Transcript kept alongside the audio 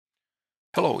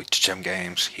Hello, it's Gem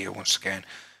Games here once again,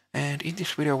 and in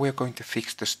this video we are going to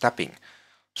fix the stepping.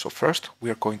 So first we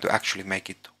are going to actually make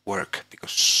it work,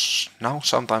 because now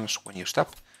sometimes when you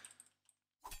step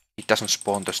it doesn't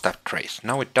spawn the step trace.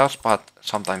 Now it does, but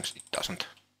sometimes it doesn't.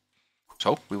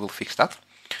 So we will fix that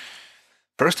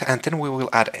first, and then we will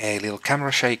add a little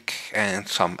camera shake and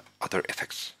some other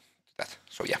effects to that.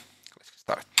 So yeah, let's get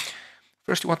started.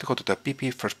 First you want to go to the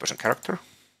PP first person character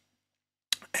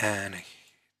and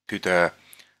to the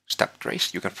step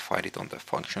trace. You can find it on the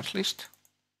functions list.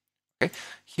 Okay,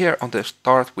 here on the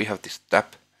start we have this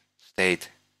step state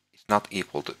is not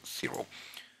equal to 0.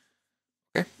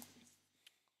 Okay,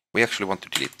 we actually want to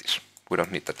delete this. We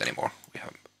don't need that anymore. We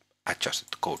have adjusted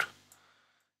the code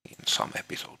in some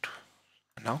episode.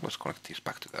 And now let's connect this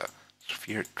back to the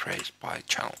sphere trace by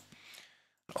channel.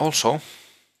 Also,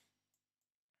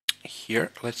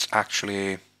 here let's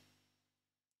actually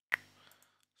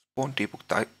spawn debug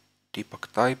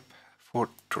type for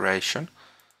duration,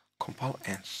 compile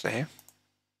and save.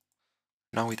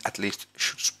 Now it at least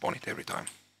should spawn it every time,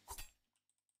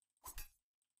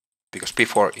 because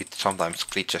before it sometimes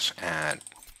glitches and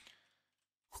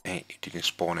it didn't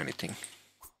spawn anything.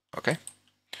 Okay,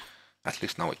 at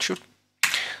least now it should.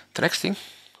 The next thing,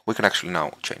 we can actually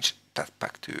now change that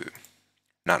back to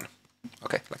none.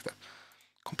 Okay, like that.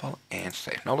 Compile and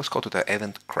save. Now let's go to the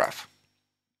event graph.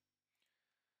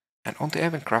 And on the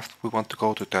event graph, we want to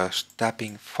go to the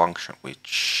stepping function, which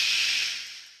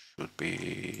should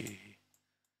be,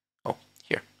 oh,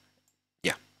 here.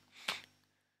 Yeah,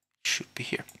 should be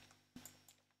here.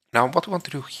 Now what we want to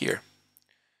do here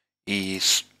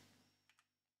is,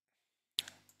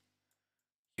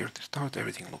 here at the start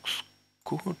everything looks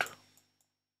good.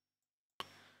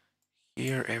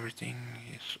 Here everything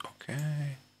is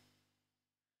okay.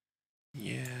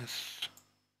 Yes.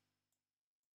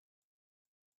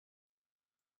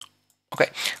 Okay,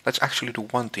 let's actually do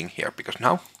one thing here, because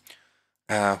now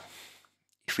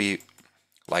if we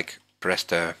like press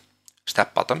the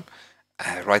step button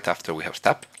right after we have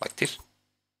step like this,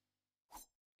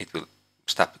 it will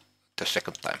step the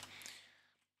second time.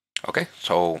 Okay,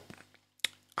 so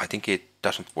I think it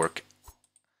doesn't work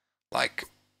like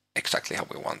exactly how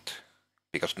we want,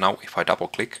 because now if I double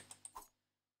click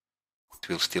it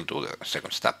will still do the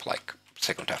second step like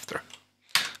second after.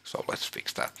 So let's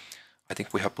fix that. I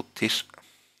think we have put this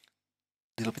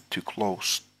a little bit too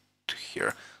close to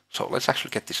here. So let's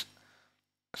actually get this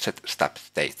set step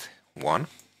state 1.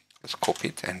 Let's copy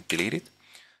it and delete it.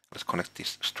 Let's connect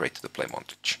this straight to the play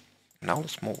montage. Now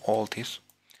let's move all this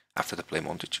after the play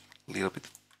montage a little bit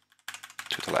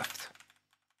to the left.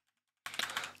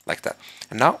 Like that.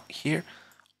 And now here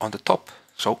on the top,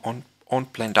 so on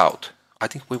blend out, I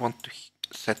think we want to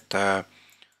set the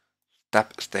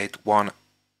step state 1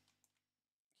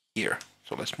 here.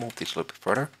 So let's move this a little bit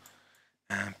further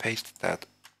and paste that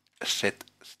set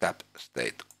step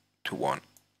state to 1.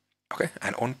 Okay,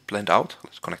 and on blend out,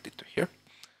 let's connect it to here.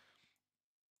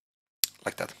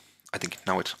 Like that. I think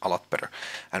now it's a lot better.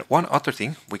 And one other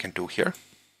thing we can do here,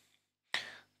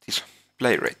 this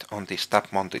play rate on the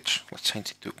step montage, let's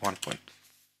change it to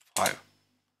 1.5.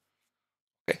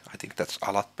 Okay, I think that's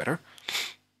a lot better.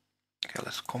 Okay,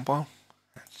 let's compile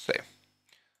and save.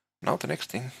 Now the next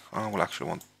thing I will actually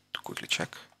want to quickly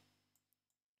check.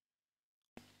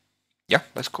 Yeah,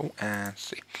 let's go and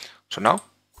see. So now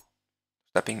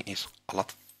stepping is a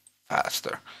lot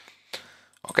faster.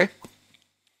 Okay,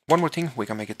 one more thing we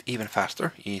can make it even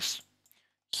faster is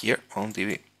here on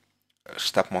the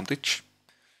step montage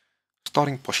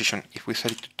starting position. If we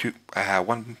set it to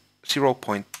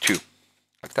 0.2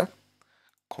 like that,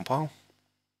 compile,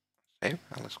 save,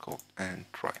 and let's go and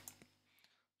try.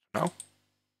 Now,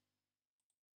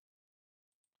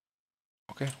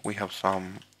 okay, we have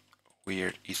some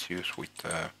weird issues with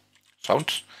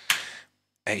sounds.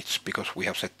 It's because we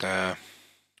have set the,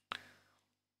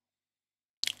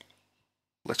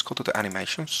 let's go to the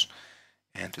animations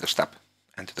and to the step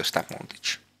and to the step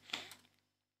montage.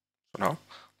 So now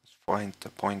let's find the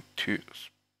 0.2.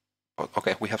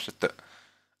 Okay, we have set the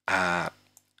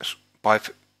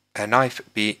knife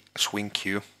B swing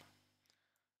Q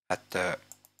at the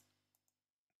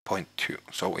 0.2,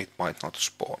 so it might not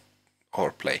spawn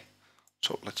or play.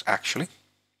 So let's actually,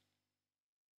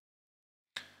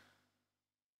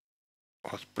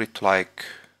 let's put it like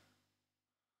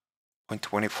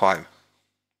 0.25 right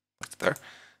there.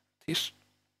 This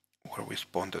where we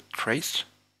spawn the trace.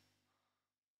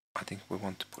 I think we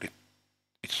want to put it,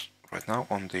 it's right now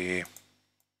on the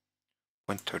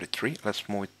 0.33. Let's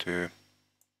move it to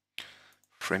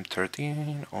frame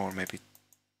 13 or maybe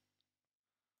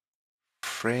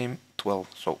frame 12,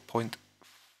 so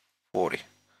 0.40.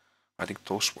 I think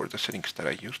those were the settings that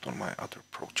I used on my other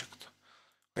project.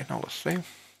 Okay, now let's save.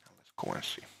 Let's go and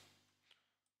see.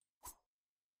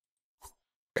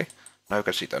 Okay, now you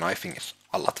can see the knifing is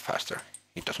a lot faster.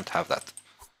 It doesn't have that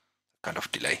kind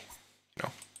of delay, you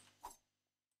know.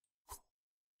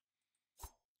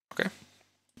 Okay.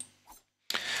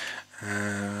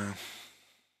 And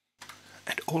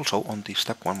also on the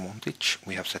step 1 montage,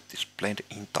 we have set this blend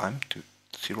in time to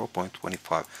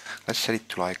 0.25. Let's set it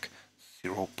to like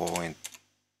 0.1.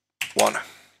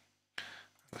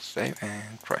 Let's save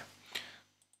and try.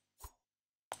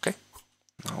 Okay,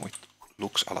 now it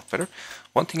looks a lot better.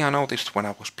 One thing I noticed when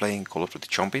I was playing Call of Duty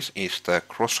Zombies is the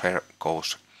crosshair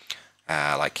goes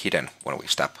like hidden when we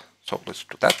stab. So let's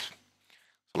do that.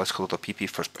 So let's go to the PP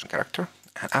first person character,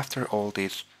 and after all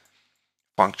this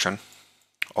function,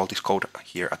 all this code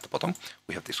here at the bottom,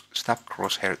 we have this stab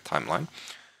crosshair timeline.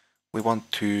 We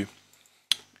want to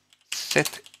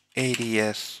set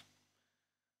ADS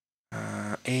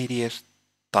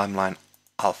timeline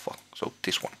alpha, so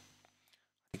this one.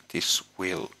 I think this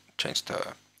will change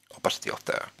the opacity of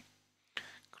the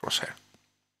crosshair.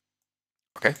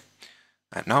 Okay,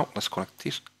 and now let's connect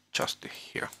this just to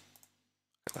here.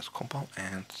 Okay, let's compile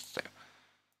and save.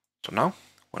 So now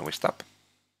when we stop,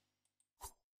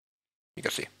 you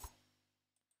can see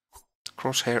the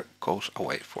crosshair goes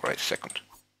away for a second.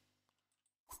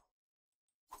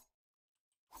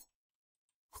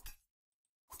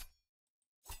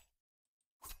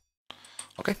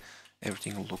 Okay,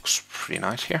 everything looks pretty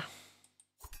nice here.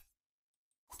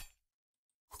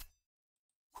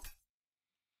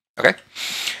 Okay,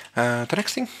 the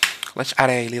next thing, let's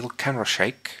add a little camera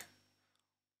shake.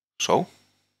 So,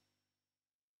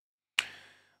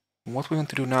 what we want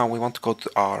to do now, we want to go to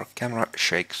our camera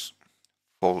shakes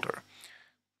folder.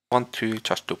 We want to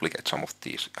just duplicate some of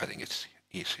these. I think it's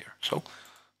easier. So,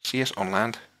 CS on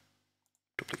land,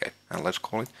 duplicate, and let's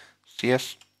call it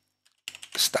CS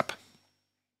step.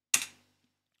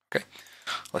 Okay,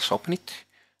 let's open it.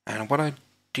 And what I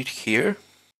did here,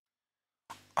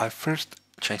 I first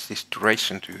changed this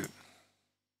duration to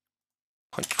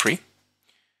 0.3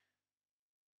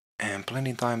 and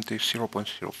blending time to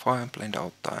 0.05, blend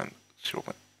out time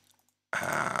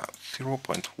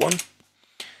 0.1.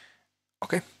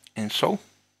 Okay, and so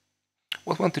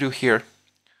what we want to do here,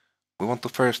 we want to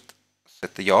first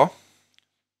set the yaw.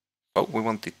 So we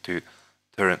want it to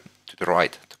turn to the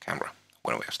right to camera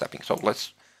when we are stepping. So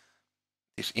let's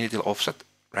this initial offset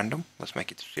random, let's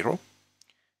make it 0,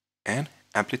 and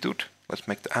amplitude, let's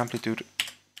make the amplitude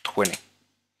 20.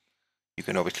 You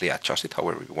can obviously adjust it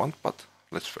however you want, but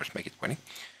let's first make it 20.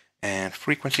 And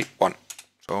frequency 1,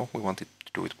 so we want it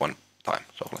to do it one time.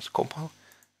 So let's compile,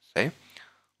 save.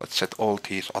 Let's set all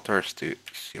these others to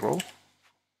 0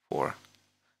 for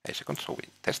a second, so we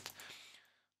test.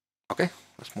 Okay,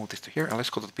 let's move this to here, and let's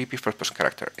go to the PP first person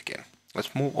character again.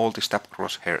 Let's move all the step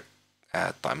crosshair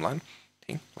timeline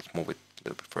thing. Let's move it a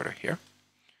little bit further here.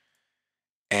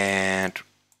 And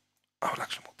I will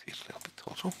actually move this a little bit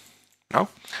also. Now,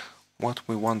 what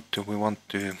we want to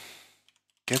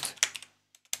get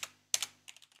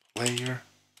player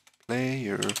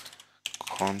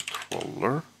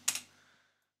controller,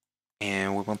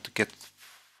 and we want to get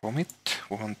from it,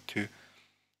 we want to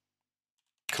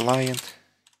client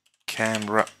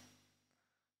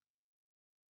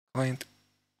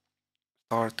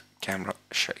start camera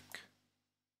shake.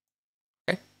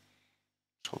 Okay,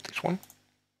 so this one,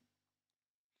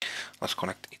 let's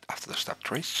connect it after the step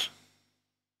trace.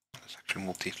 Let's actually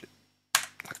move these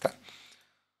like that.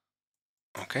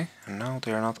 Okay, and now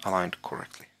they are not aligned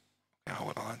correctly. Okay, I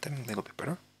will align them a little bit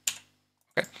better.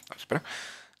 Okay, that's better.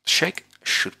 The shake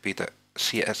should be the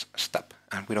CS step,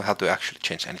 and we don't have to actually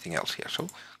change anything else here. So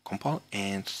compile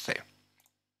and save.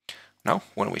 Now,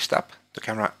 when we step, the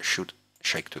camera should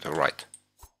shake to the right.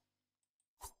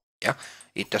 Yeah,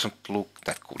 it doesn't look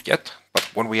that good yet, but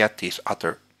when we add these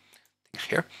other things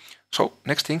here. So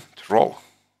next thing, to roll.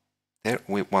 There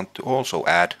we want to also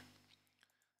add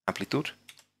amplitude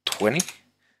 20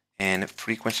 and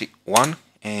frequency 1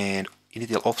 and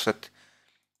initial offset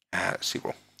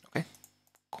 0. Okay,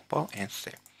 compile and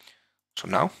save. So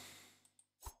now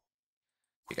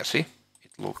you can see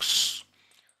it looks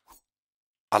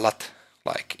a lot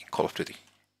like in Call of Duty.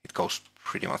 It goes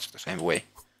pretty much the same way.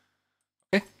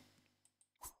 Okay,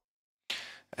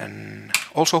 and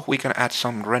also we can add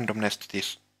some randomness to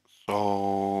this.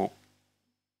 So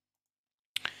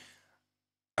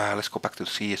let's go back to the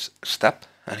CS step,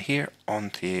 and here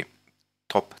on the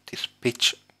top, this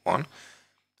pitch one,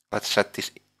 let's set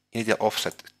this initial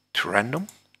offset to random.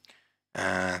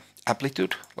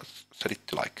 Amplitude, let's set it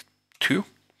to like 2,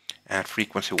 and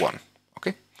frequency 1.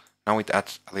 Okay, Now it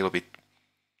adds a little bit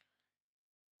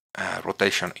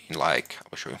rotation in, like, I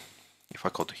will show you. If I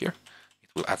go to here, it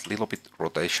will add a little bit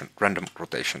rotation, random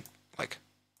rotation, like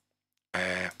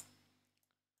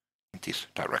in this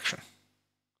direction,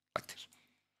 like this.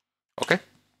 Okay.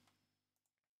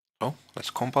 So let's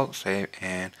compile, save,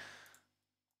 and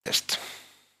test.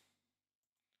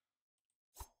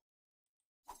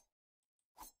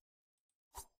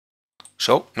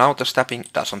 So now the stepping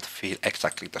doesn't feel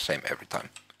exactly the same every time.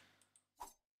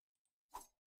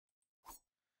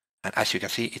 And as you can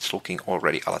see, it's looking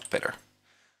already a lot better.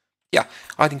 Yeah,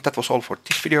 I think that was all for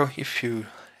this video. If you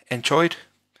enjoyed,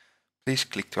 please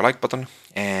click the like button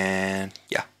and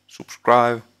yeah,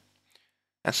 subscribe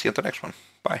and see you on the next one.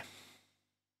 Bye.